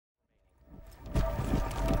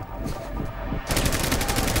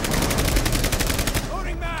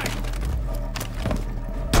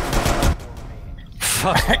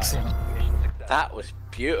Excellent. That was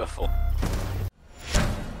beautiful.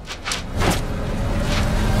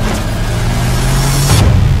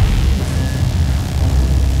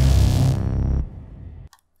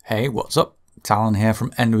 Hey, what's up? Talon here from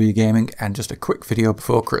NW Gaming, and just a quick video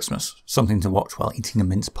before Christmas. Something to watch while eating a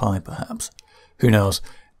mince pie, perhaps. Who knows?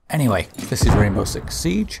 Anyway, this is Rainbow Six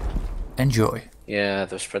Siege. Enjoy. Yeah,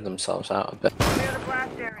 they've spread themselves out a bit.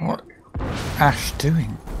 What Ash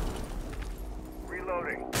doing?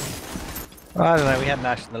 Reloading. I don't know, we had an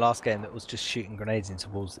Ash in the last game that was just shooting grenades into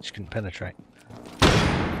walls that she couldn't penetrate.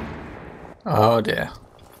 Oh dear.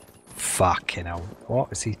 Fucking hell,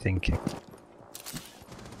 what is he thinking?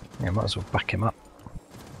 Yeah, might as well back him up.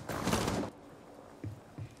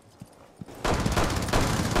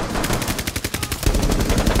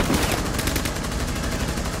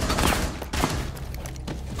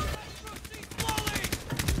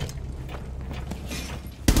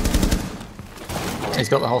 He's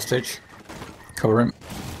got the hostage. Cover him.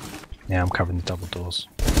 Yeah, I'm covering the double doors.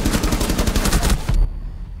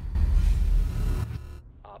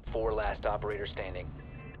 Op 4 last operator standing.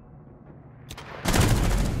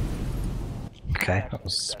 Okay, that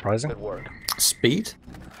was surprising. Good work. Speed?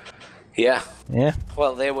 Yeah. Yeah.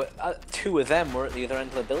 Well, they were two of them were at the other end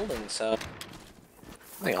of the building, so I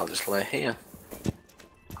think I'll just lay here.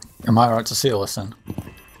 Am I right to seal this then?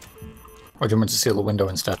 Or do you want me to seal the window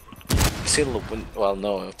instead? Seal the window. Well,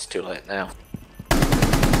 no, it's too late now.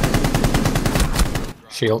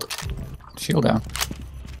 Shield. Shield down.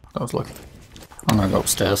 That was lucky. I'm gonna go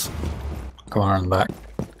upstairs. Go around the back.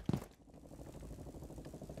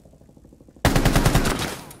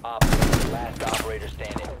 Op 4 last operator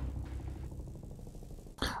standing.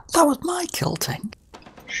 That was my kill tank.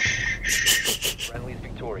 Friendly's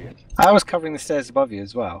victorious. I was covering the stairs above you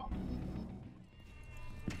as well.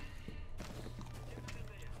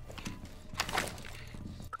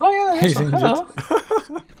 Oh yeah, He's that's injured. hello.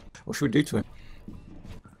 What should we do to him?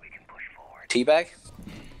 Teabag?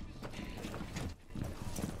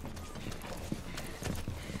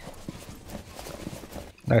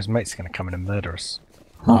 No, his mate's gonna come in and murder us.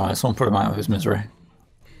 Alright, someone put him out of his misery.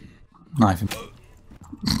 Knife him.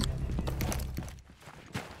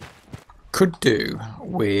 Could do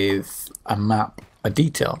with a map, a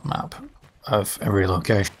detailed map of every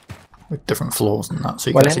location with different floors and that, so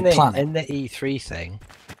you can actually plan it. In the E3 thing,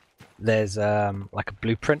 there's like a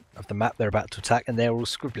blueprint of the map they're about to attack, and they're all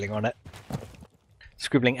scribbling on it,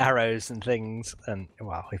 scribbling arrows and things. And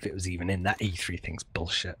well, if it was even in that E3 thing's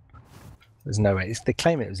bullshit. There's no way. They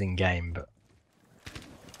claim it was in game, but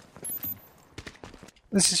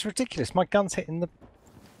this is ridiculous. My gun's hitting the.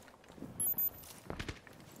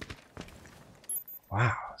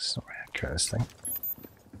 Wow, it's not very accurate, this thing.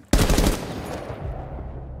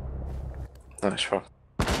 Nice one.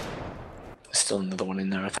 There's still another one in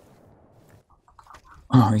there, I think.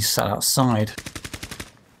 Oh, he's sat outside.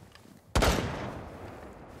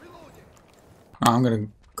 I'm gonna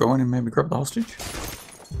go in and maybe grab the hostage.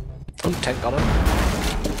 Oh, tank got him.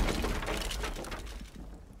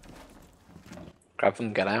 Grab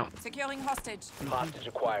them, get out. Securing hostage. Hostage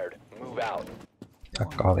acquired. Move out. I've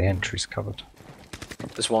got all the entries covered.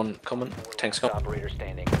 There's one coming. Tank's Last coming. operator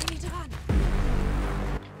standing. We need to run.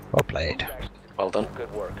 Well played. Well done.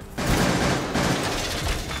 Good work.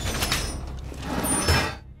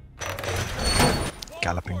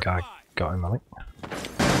 Galloping guy got him, I think.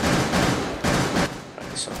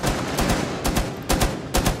 Right, so.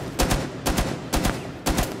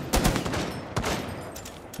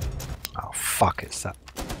 Oh fuck, it's that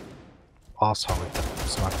arsehole with the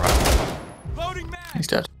sniper rifle. He's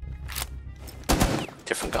dead.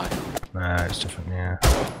 Different guy. No, it's different, yeah.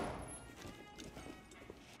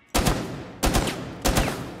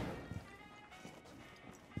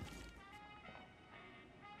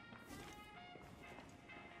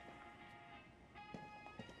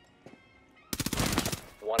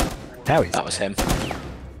 One. Now he's That was him.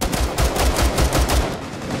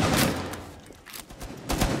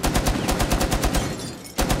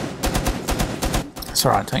 It's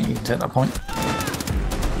alright, Tank, you can take that point.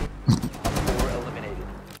 4 eliminated.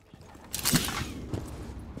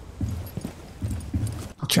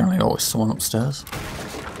 Generally always someone upstairs.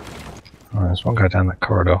 Oh, there's one guy down that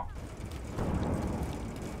corridor.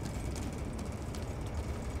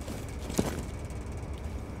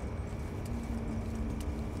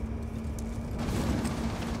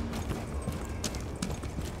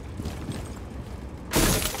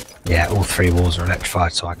 Yeah, all three walls are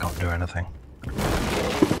electrified, so I can't do anything.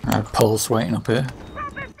 Pulse waiting up here.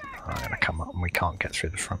 I'm gonna come up and we can't get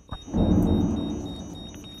through the front.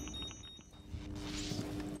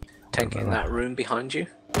 Tank in that room behind you.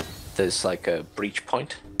 There's like a breach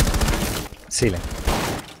point. Ceiling.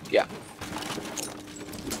 Yeah.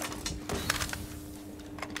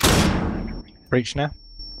 Breach now?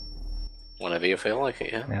 Whenever you feel like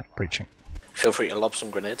it, yeah. Yeah, breaching. Feel free to lob some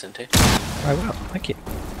grenades into. I will, thank you.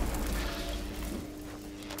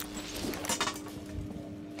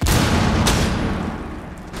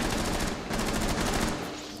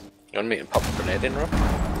 You want me to pop a grenade in, Rob?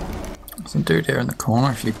 There's a dude here in the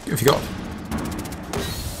corner. If you got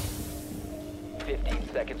 15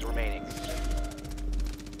 seconds remaining.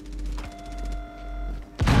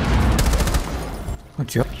 good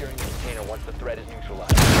job. Securing the container once the threat is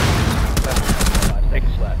neutralized. 5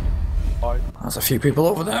 seconds left. There's a few people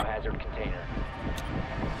over there. Hazard container.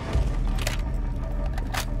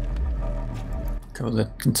 Cover the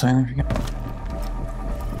container if you can.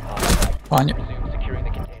 Find you. Resume securing the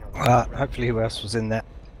container. Hopefully who else was in there?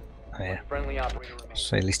 Oh yeah. Friendly operator remaining.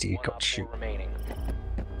 So at least you One got Op to shoot. 4 remaining.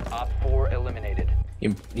 Op 4 eliminated.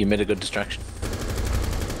 You made a good distraction.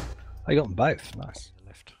 I got them both, nice.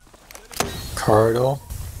 Left. Corridor.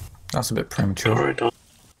 That's a bit premature. Corridor.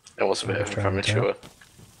 That was a bit premature.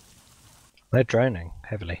 They're droning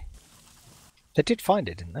heavily. They did find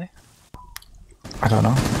it, didn't they? I don't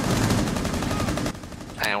know.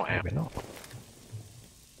 Ow, ow. Maybe not.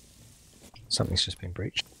 Something's just been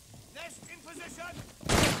breached.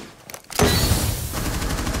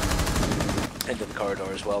 Into the corridor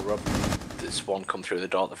as well, Rob. There's one come through the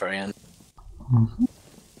door at the very end. Mhm.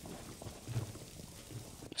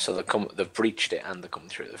 So they've breached it and they come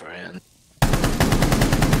through at the very end.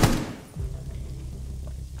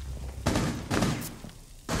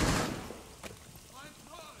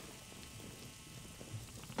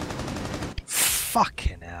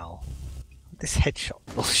 Fucking hell. This headshot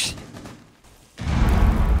bullshit.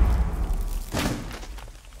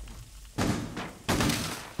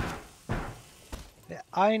 Yeah,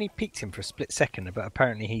 I only peeked him for a split second, but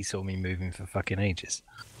apparently he saw me moving for fucking ages.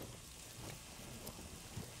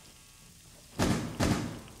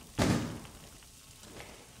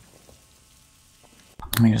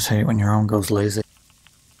 I mean, just hate it when your arm goes lazy.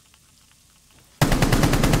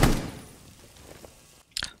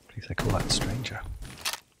 Please, they call that stranger.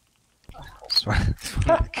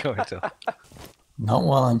 Corridor. Not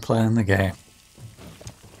while I'm playing the game.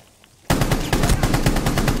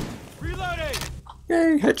 Reloading!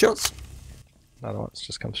 Yay, headshots! Another one's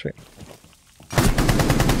just come through.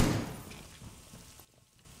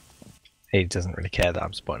 He doesn't really care that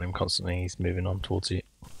I'm spotting him constantly, he's moving on towards you.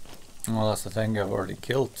 Well, that's the thing, I've already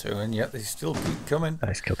killed two, and yet they still keep coming. Oh,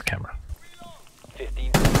 he's killed the camera.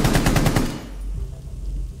 15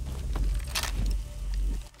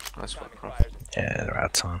 That's what Yeah, they're out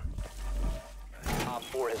of time. Op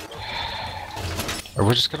 4 has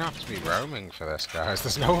We're just gonna have to be roaming for this, guys.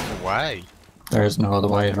 There's no other way. There is no other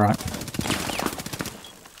way, right?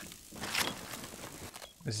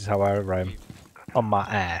 This is how I roam. On my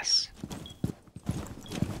ass.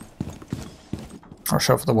 Or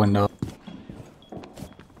shove the window.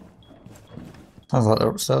 Sounds like they're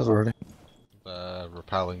upstairs already.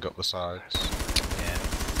 Rappelling up the sides. Yeah.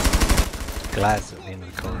 Glad's at the end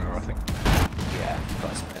of the corridor, I think. Yeah,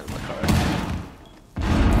 that's the end of the corridor.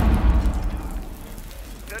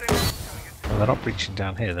 Well, they're not breaching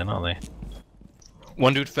down here then, are they?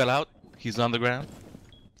 One dude fell out. He's on the ground.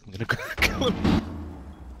 I'm gonna kill him.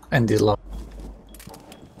 End his lock.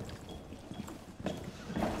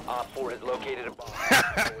 Op 4 has located a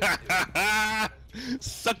bomb.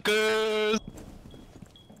 Suckers!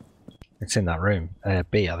 It's in that room.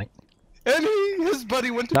 B, I think. And his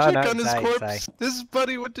buddy went to No, check no, on his say, corpse. say. His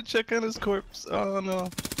buddy went to check on his corpse. Oh no.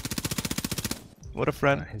 What a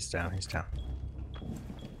friend. He's down, he's down.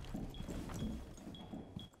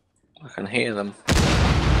 I can hear them.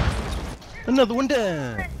 Another one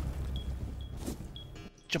down.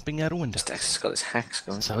 Jumping out a window. Dex has got his hacks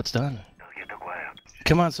going. That's how it's done.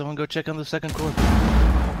 Come on, someone go check on the second corpse.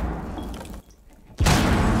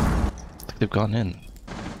 I think they've gone in.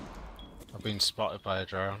 I've been spotted by a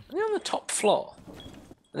drone. Are they on the top floor?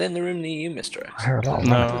 Are they in the room near you, Mr. X? I hear a lot of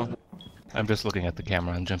No. I'm just looking at the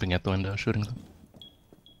camera and jumping at the window, shooting them.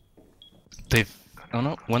 They've... Oh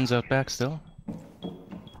no, one's out back still.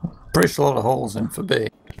 Breached a lot of holes in for B.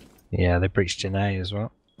 Yeah, they breached in A as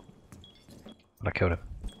well. But I killed him.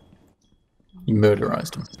 You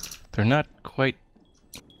murderized him. They're not quite...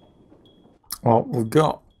 Well, we've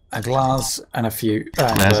got a glass and a few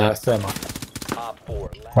There's a- thermite. Op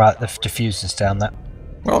 4. Right, the diffuser's down there.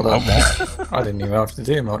 Well done. I didn't even have to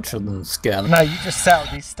do much other than scare them. No, you just sat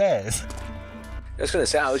on these stairs. I was going to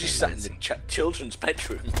say, I was just sat in the children's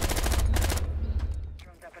bedroom.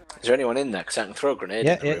 Is there anyone in there? Because I can throw a grenade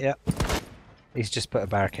Yeah, in the yeah, room. yeah. He's just put a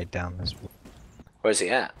barricade down. Where's he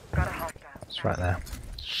at? It's right there.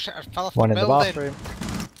 Shit, I fell off One the in the building.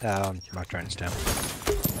 bathroom. My drone's down.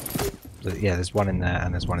 Yeah, there's one in there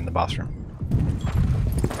and there's one in the bathroom.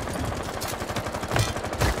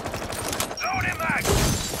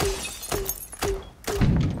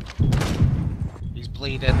 He's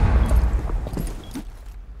bleeding.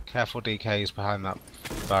 Careful, DK, he's behind that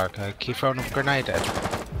barricade. Keep throwing a grenade in.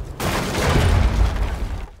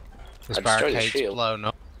 This I destroyed the barricade's shield. blown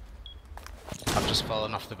up. I've just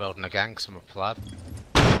fallen off the building again because I'm a pleb.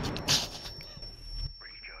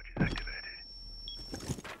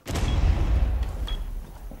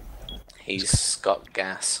 He's got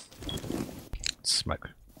gas. Smoke.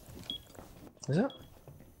 Is it?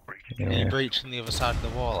 Are you Yeah. breaching the other side of the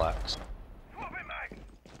wall, X?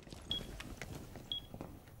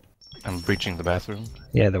 I'm breaching the bathroom.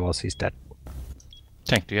 Yeah, there was. He's dead.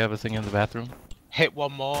 Tank, do you have a thing in the bathroom? Hit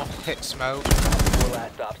one more, hit smoke. 4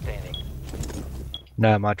 last stop standing.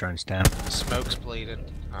 No, my drone's down. Smoke's bleeding.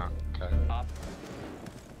 Oh, okay. Op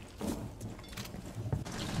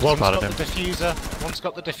One's Spotted got him. the diffuser. One's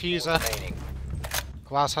got the diffuser. remaining.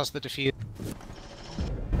 Glass has the diffuser.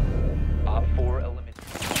 Op 4 eliminated.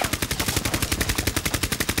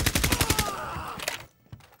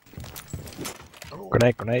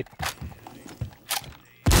 Grenade, grenade.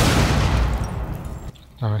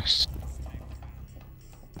 Nice.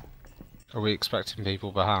 Are we expecting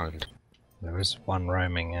people behind? There is one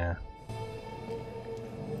roaming, yeah.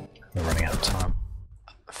 We're running out of time.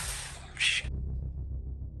 Shit.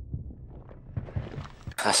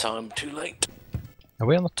 I saw him too late. Are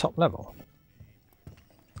we on the top level?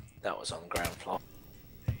 That was on the ground floor.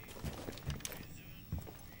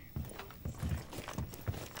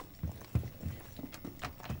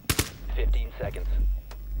 Seconds.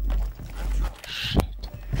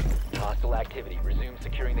 Hostile activity. Resume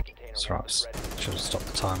securing the container. That's right. once it's ready. Should have stopped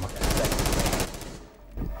the timer.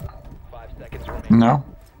 5 seconds remaining. No.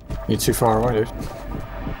 You're too far away, dude.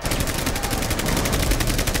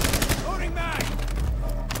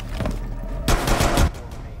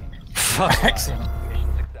 Excellent.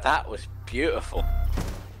 Mission success. That was beautiful.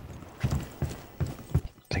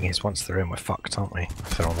 Thing is, once they're in, we're fucked, aren't we?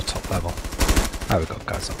 If they're on the top level. Oh, we've got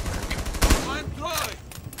guys up there.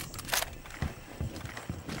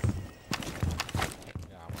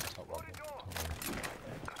 Yeah, I'm on top level.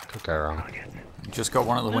 Could go wrong. You just got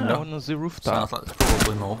one at the No, window. one on the rooftop. Sounds like there's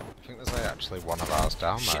probably more. I think there's actually one of ours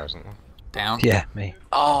down there, isn't there? Down. Yeah, me.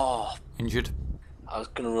 Oh, Injured. I was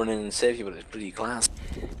gonna run in and save you, but it's pretty class.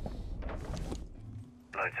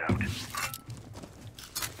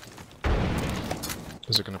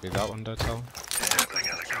 Is it going to be that window, Tal?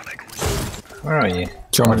 Where are you?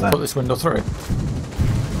 Do you want me to There. put this window through?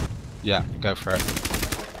 Yeah, go for it.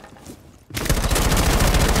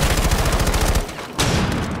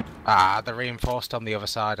 Ah, they're reinforced on the other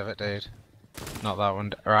side of it, dude. Not that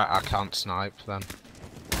one. Right, I can't snipe then.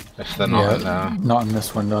 If they're not in there. Not in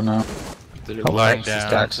this window, no. They're Oh, lying X is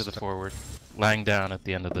down dead. to the forward. Lying down at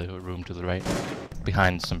the end of the room to the right.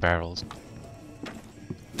 Behind some barrels.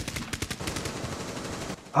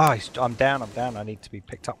 Ah, I'm down, I need to be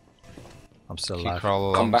picked up. I'm still Keep alive.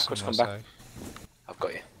 crawl Come along backwards, come somewhere back. safe. I've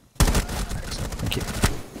got you. Thank you.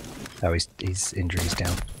 Oh, his injury's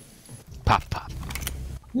down. Pop, pop.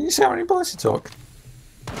 You see how many bullets you took?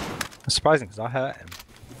 It's surprising because I hurt him.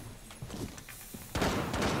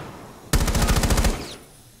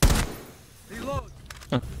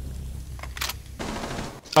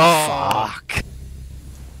 Oh! Fuck!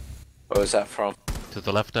 Where was that from? To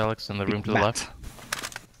the left, Alex, in the room to the left.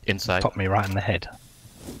 Inside. Popped me right in the head.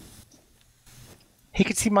 He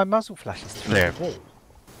could see my muzzle flashes through There. the wall.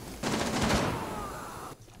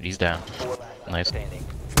 He's down. 4 last Nice. standing.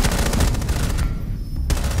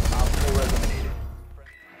 Op 4 eliminated.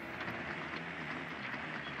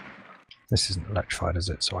 This isn't electrified, is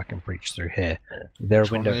it? So I can breach through here. Is there a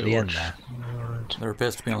window at the end there? There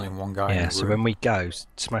appears to be only one guy in Yeah, the so room. when we go,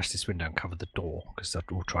 smash this window and cover the door, because they'll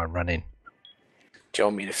all try and run in. Do you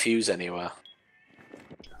want me to fuse anywhere?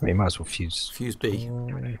 We might as well fuse. Fuse B.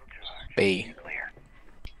 B.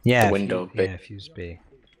 Yeah, The window fuse, bit. yeah, fuse B.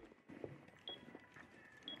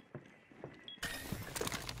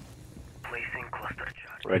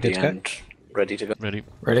 Ready Good to go? and ready to go. Ready?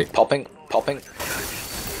 Ready? Popping, popping.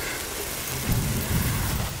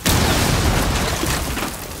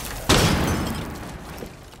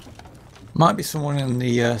 Might be someone in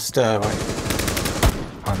the stairway.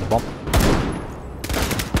 Behind the bomb.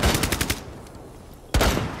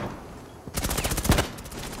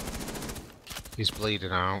 He's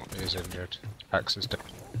bleeding out, he's injured. X is dead.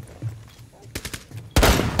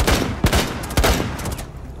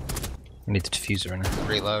 I need the diffuser in it.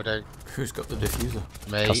 Reloading. Who's got the diffuser?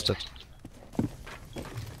 Me. Custard.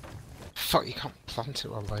 Fuck, you can't plant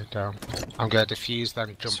it while laid down. I'm gonna defuse,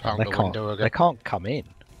 then jump out They the can't. window They again. can't come in.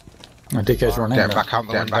 Oh, DK's running. Get back out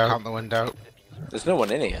the window. Back out the window. There's no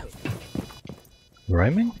one in here.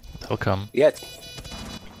 Roaming? They'll come. Yeah,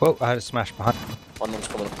 Whoa! I had a smash behind. one of them's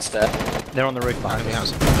coming up the stair. They're on the roof behind Enemy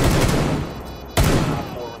us. outside. Op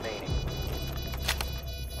 4 remaining.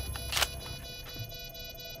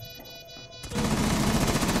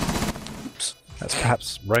 That's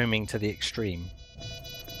perhaps roaming to the extreme.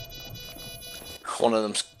 One of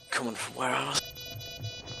them's coming from where I was.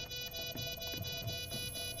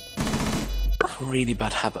 A really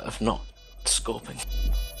bad habit of not scoping.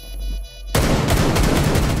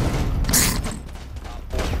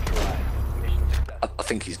 I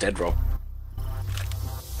think he's dead, Rob.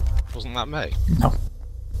 Wasn't that me? No.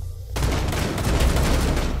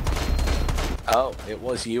 Oh, it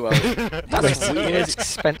was you. That's Wasting weird. his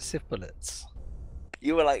expensive bullets.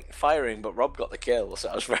 You were like firing, but Rob got the kill, so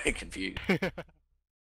I was very confused.